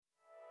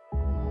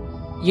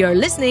You're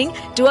listening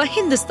to a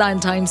Hindustan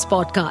Times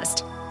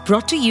podcast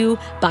brought to you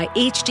by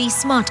HT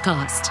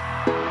Smartcast.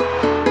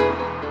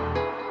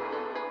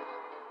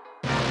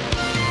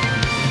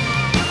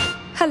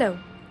 Hello,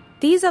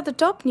 these are the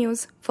top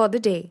news for the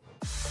day.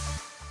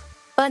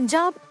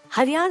 Punjab,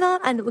 Haryana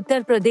and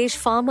Uttar Pradesh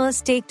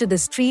farmers take to the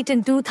street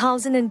in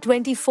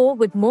 2024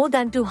 with more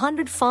than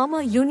 200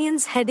 farmer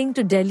unions heading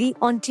to Delhi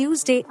on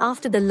Tuesday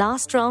after the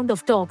last round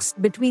of talks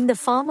between the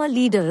farmer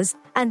leaders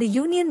and the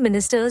union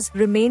ministers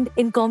remained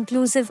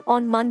inconclusive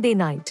on Monday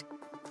night.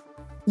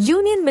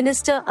 Union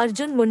Minister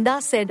Arjun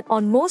Munda said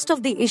on most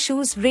of the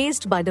issues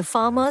raised by the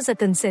farmers a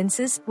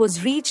consensus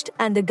was reached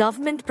and the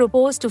government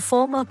proposed to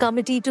form a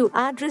committee to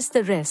address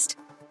the rest.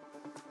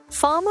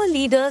 Farmer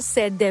leaders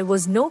said there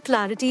was no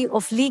clarity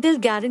of legal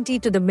guarantee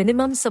to the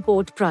minimum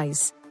support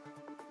price.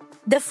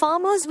 The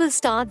farmers will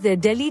start their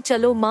Delhi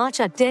Chalo march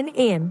at 10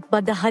 a.m.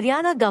 but the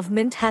Haryana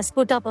government has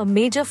put up a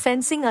major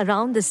fencing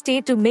around the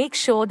state to make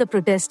sure the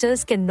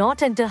protesters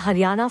cannot enter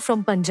Haryana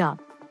from Punjab.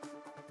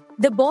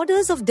 The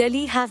borders of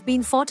Delhi have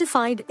been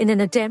fortified in an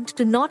attempt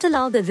to not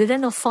allow the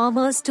return of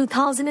farmers'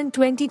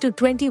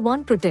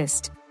 2020-21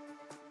 protest.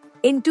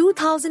 In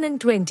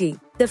 2020,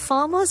 the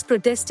farmers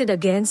protested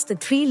against the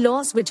three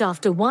laws which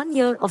after 1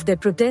 year of their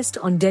protest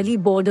on Delhi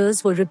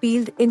borders were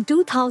repealed in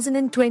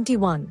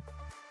 2021.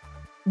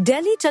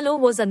 Delhi Chalo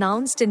was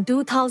announced in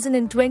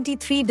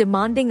 2023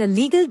 demanding a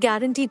legal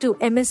guarantee to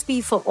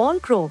MSP for all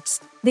crops,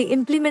 the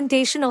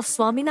implementation of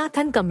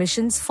Swaminathan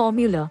Commission's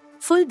formula,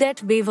 full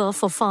debt waiver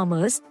for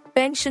farmers,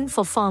 pension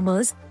for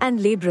farmers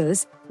and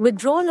labourers,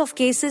 withdrawal of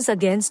cases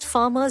against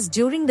farmers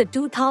during the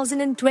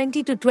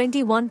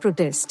 2020-21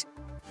 protest.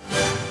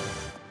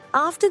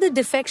 After the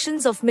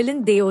defections of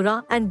Milind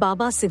Deora and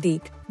Baba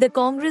Siddique, the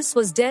Congress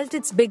was dealt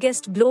its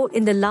biggest blow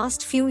in the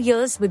last few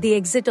years with the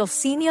exit of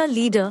senior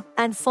leader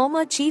and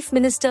former Chief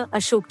Minister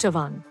Ashok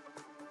Chavan.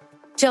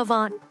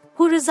 Chavan,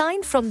 who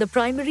resigned from the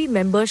primary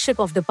membership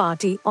of the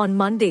party on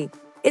Monday,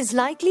 is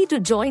likely to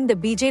join the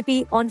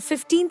BJP on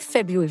 15th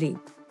February.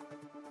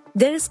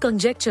 There is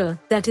conjecture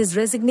that his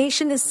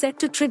resignation is set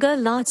to trigger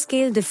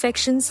large-scale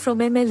defections from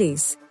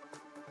MLAs.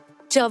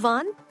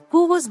 Chavan,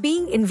 who was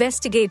being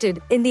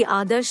investigated in the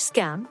Adarsh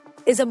scam,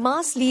 is a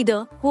mass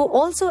leader who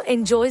also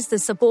enjoys the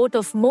support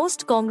of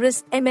most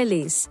Congress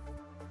MLAs.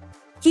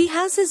 He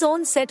has his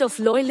own set of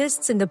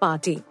loyalists in the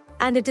party,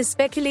 and it is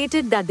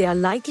speculated that they are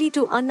likely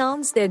to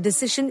announce their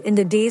decision in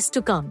the days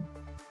to come.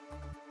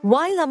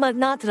 While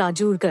Amarnath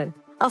Rajurkar,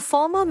 a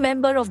former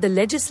member of the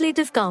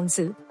Legislative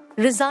Council,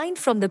 resigned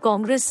from the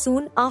Congress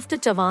soon after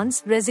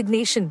Chavan's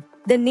resignation,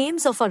 the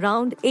names of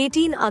around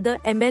 18 other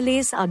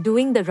MLAs are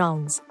doing the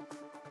rounds.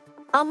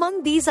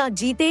 Among these are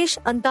Jitesh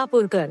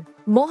Antapurkar,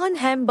 Mohan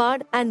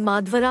Hembard and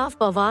Madhvarav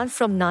Pawar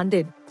from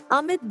Nanded,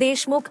 Amit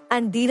Deshmukh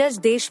and Dheeraj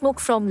Deshmukh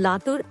from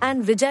Latur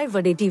and Vijay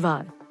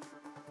Wadetiwar.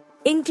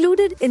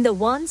 Included in the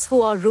ones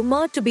who are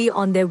rumoured to be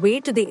on their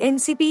way to the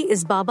NCP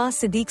is Baba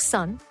Siddique's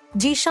son,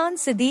 Jishan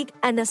Siddique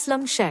and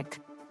Aslam Sheikh.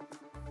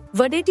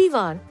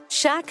 Wadetiwar,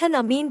 Sheikh and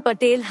Amin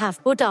Patel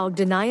have put out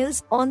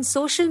denials on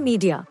social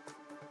media.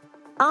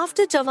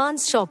 After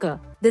Chavan's shocker,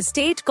 the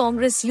state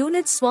Congress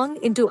unit swung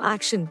into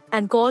action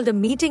and called a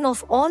meeting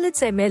of all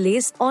its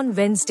MLAs on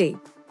Wednesday.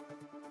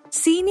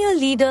 Senior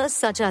leaders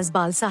such as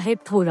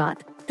Balsaheb Thorat,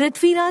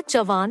 Prithviraj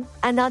Chavan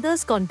and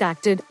others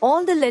contacted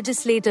all the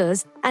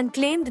legislators and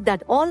claimed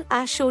that all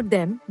assured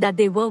them that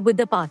they were with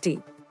the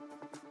party.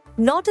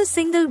 Not a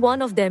single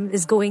one of them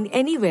is going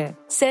anywhere,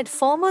 said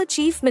former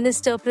Chief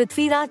Minister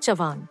Prithviraj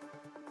Chavan.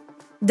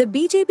 The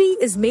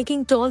BJP is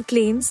making tall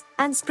claims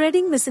and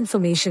spreading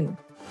misinformation.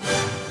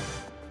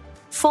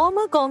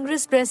 Former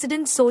Congress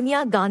President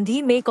Sonia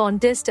Gandhi may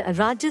contest a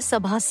Rajya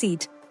Sabha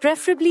seat,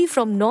 preferably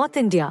from North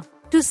India,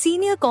 to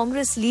senior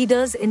Congress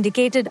leaders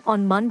indicated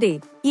on Monday,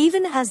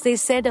 even as they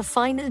said a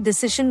final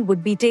decision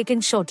would be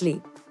taken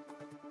shortly.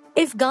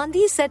 If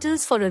Gandhi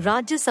settles for a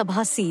Rajya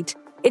Sabha seat,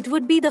 it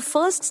would be the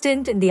first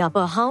stint in the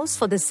upper house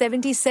for the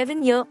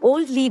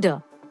 77-year-old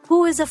leader,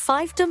 who is a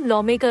 5-term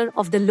lawmaker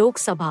of the Lok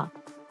Sabha.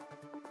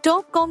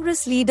 Top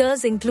Congress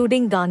leaders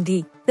including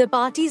Gandhi, the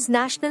party's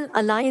National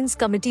Alliance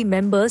Committee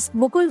members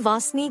Mukul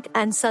Vasnik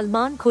and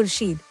Salman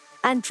Khurshid,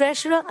 and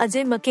Treasurer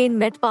Ajay McCain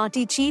met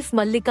party chief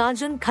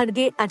Mallikarjun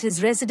Kharge at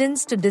his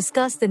residence to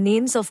discuss the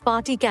names of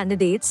party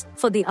candidates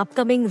for the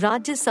upcoming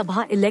Rajya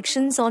Sabha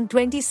elections on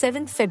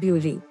 27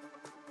 February.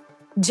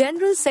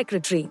 General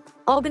Secretary,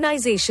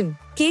 Organisation,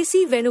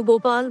 K.C.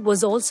 Venugopal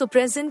was also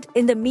present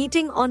in the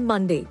meeting on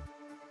Monday.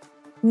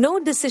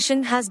 No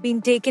decision has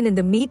been taken in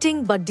the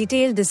meeting but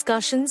detailed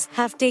discussions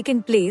have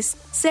taken place,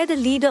 said a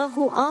leader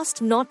who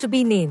asked not to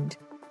be named.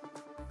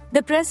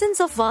 The presence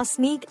of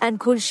Vasnik and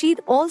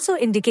Khurshid also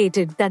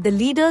indicated that the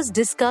leaders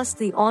discussed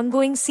the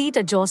ongoing seat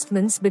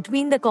adjustments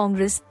between the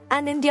Congress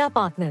and India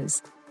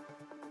partners.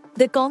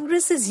 The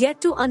Congress is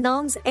yet to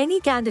announce any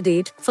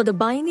candidate for the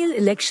biennial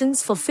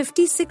elections for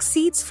 56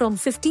 seats from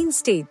 15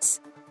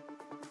 states.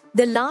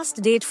 The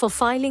last date for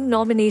filing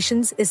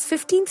nominations is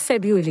 15th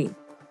February.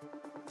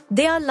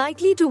 They are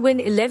likely to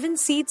win 11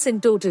 seats in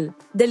total,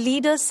 the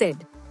leader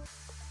said.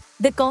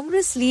 The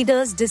Congress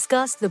leaders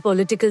discussed the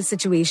political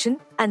situation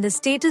and the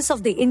status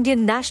of the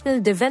Indian National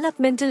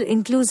Developmental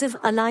Inclusive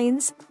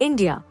Alliance,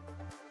 India.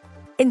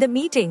 In the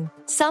meeting,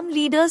 some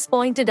leaders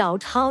pointed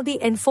out how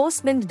the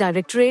Enforcement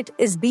Directorate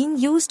is being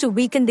used to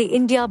weaken the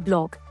India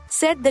bloc,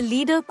 said the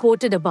leader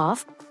quoted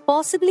above,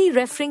 possibly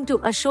referring to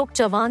Ashok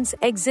Chavan's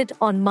exit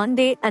on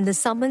Monday and the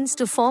summons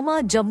to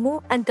former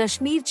Jammu and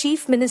Kashmir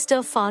Chief Minister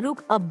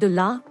Farooq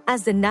Abdullah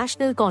as the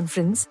National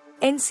Conference,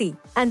 NC,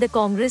 and the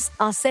Congress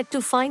are set to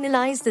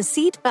finalize the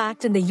seat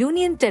pact in the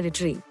Union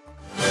Territory.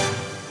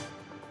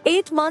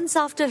 8 months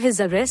after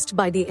his arrest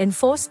by the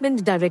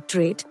Enforcement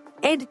Directorate,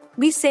 Ed.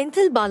 B.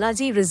 Senthil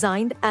Balaji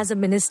resigned as a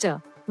minister,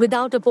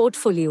 without a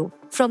portfolio,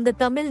 from the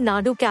Tamil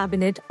Nadu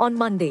cabinet on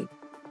Monday.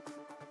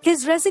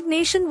 His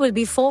resignation will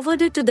be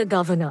forwarded to the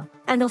governor,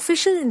 an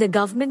official in the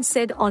government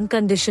said, on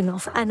condition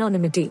of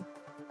anonymity.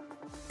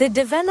 The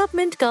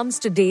development comes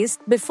 2 days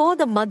before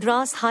the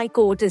Madras High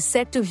Court is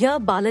set to hear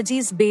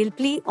Balaji's bail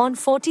plea on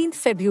 14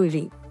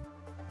 February.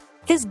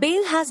 His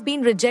bail has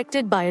been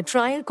rejected by a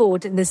trial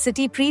court in the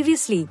city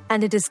previously,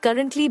 and it is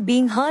currently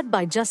being heard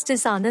by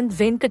Justice Anand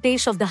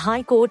Venkatesh of the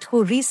High Court,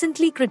 who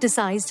recently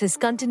criticized his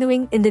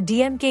continuing in the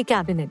DMK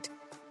cabinet.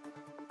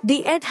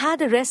 The ED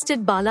had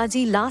arrested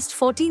Balaji last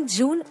 14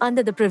 June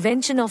under the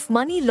Prevention of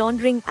Money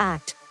Laundering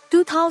Act,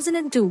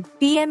 2002,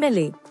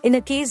 PMLA, in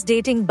a case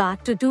dating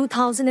back to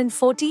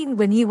 2014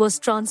 when he was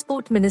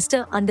Transport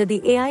Minister under the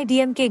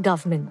AIDMK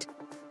government.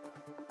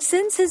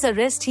 Since his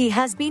arrest, he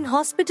has been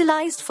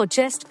hospitalized for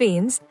chest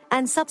pains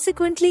and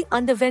subsequently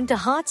underwent a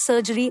heart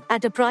surgery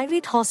at a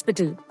private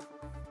hospital.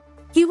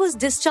 He was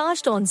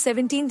discharged on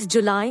 17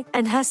 July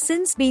and has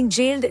since been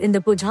jailed in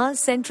the Pujal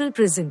Central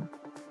Prison.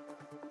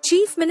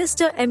 Chief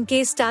Minister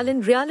M.K.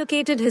 Stalin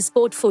reallocated his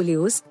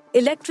portfolios,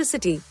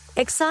 electricity,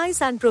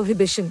 excise and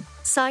prohibition,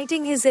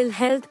 citing his ill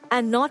health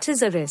and not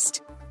his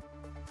arrest.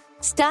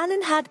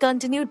 Stalin had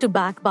continued to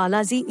back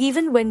Balaji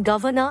even when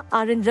Governor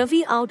R.N.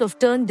 Ravi out of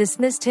turn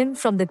dismissed him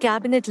from the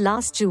cabinet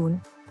last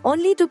June,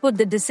 only to put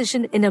the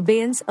decision in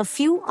abeyance a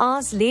few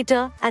hours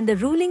later, and the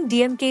ruling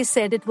DMK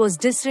said it was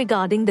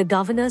disregarding the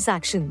governor's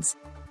actions.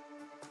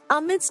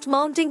 Amidst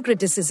mounting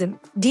criticism,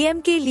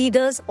 DMK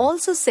leaders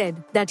also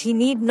said that he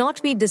need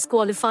not be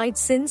disqualified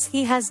since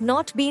he has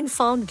not been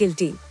found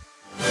guilty.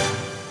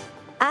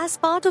 As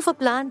part of a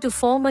plan to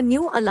form a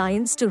new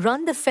alliance to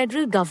run the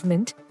federal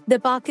government, the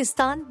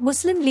Pakistan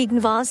Muslim League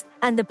Nawaz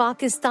and the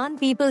Pakistan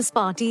People's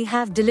Party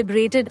have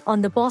deliberated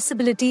on the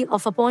possibility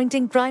of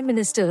appointing prime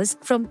ministers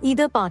from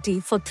either party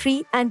for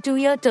 3- and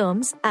 2-year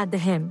terms at the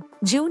HEM,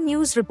 June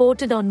News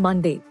reported on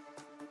Monday.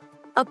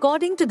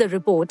 According to the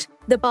report,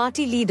 the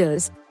party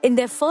leaders, in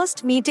their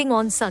first meeting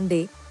on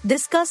Sunday,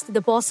 discussed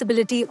the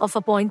possibility of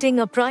appointing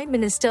a prime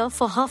minister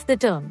for half the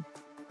term.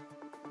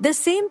 The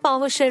same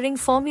power-sharing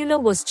formula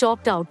was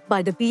chalked out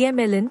by the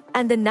PMLN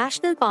and the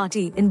National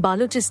Party in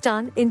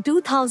Balochistan in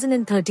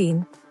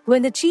 2013,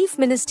 when the chief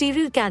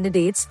ministerial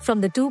candidates from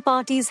the two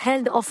parties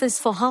held office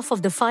for half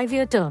of the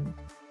 5-year term.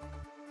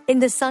 In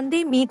the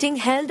Sunday meeting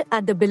held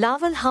at the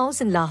Bilawal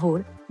House in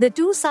Lahore, the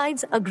two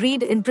sides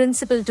agreed in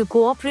principle to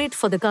cooperate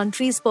for the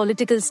country's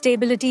political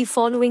stability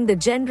following the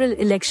general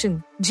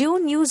election,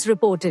 June News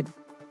reported.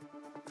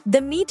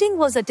 The meeting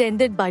was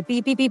attended by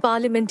PPP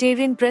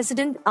Parliamentarian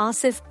President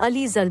Asif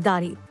Ali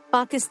Zardari,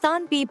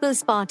 Pakistan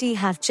People's Party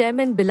have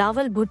Chairman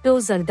Bilawal Bhutto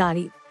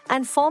Zardari,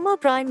 and former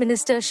Prime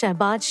Minister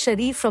Shehbaz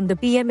Sharif from the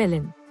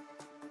PMLN.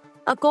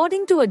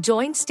 According to a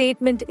joint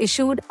statement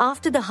issued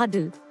after the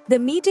huddle, the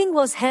meeting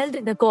was held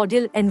in a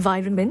cordial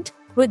environment,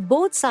 with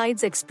both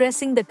sides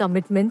expressing the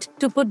commitment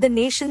to put the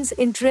nation's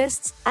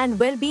interests and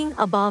well-being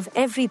above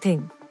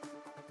everything.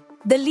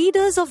 The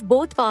leaders of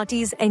both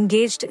parties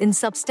engaged in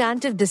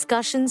substantive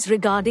discussions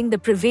regarding the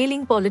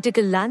prevailing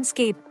political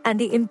landscape and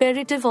the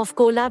imperative of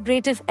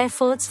collaborative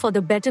efforts for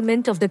the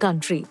betterment of the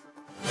country.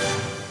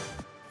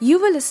 You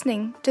were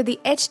listening to the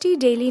HT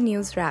Daily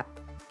News Wrap,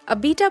 a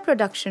beta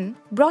production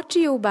brought to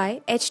you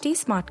by HT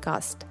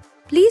Smartcast.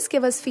 Please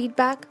give us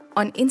feedback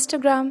on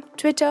Instagram,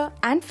 Twitter,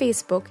 and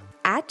Facebook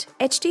at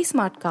HT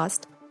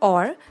Smartcast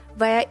or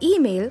via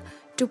email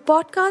to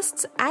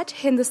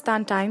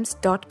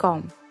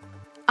podcasts@hindustantimes.com.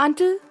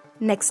 Until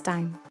next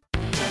time.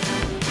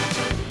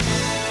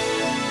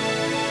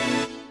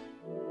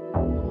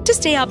 To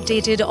stay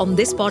updated on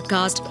this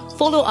podcast,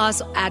 follow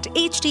us at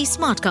HT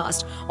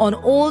Smartcast on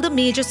all the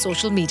major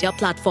social media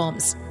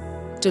platforms.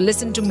 To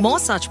listen to more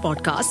such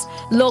podcasts,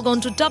 log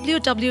on to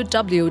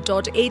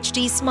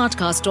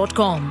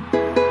www.htsmartcast.com.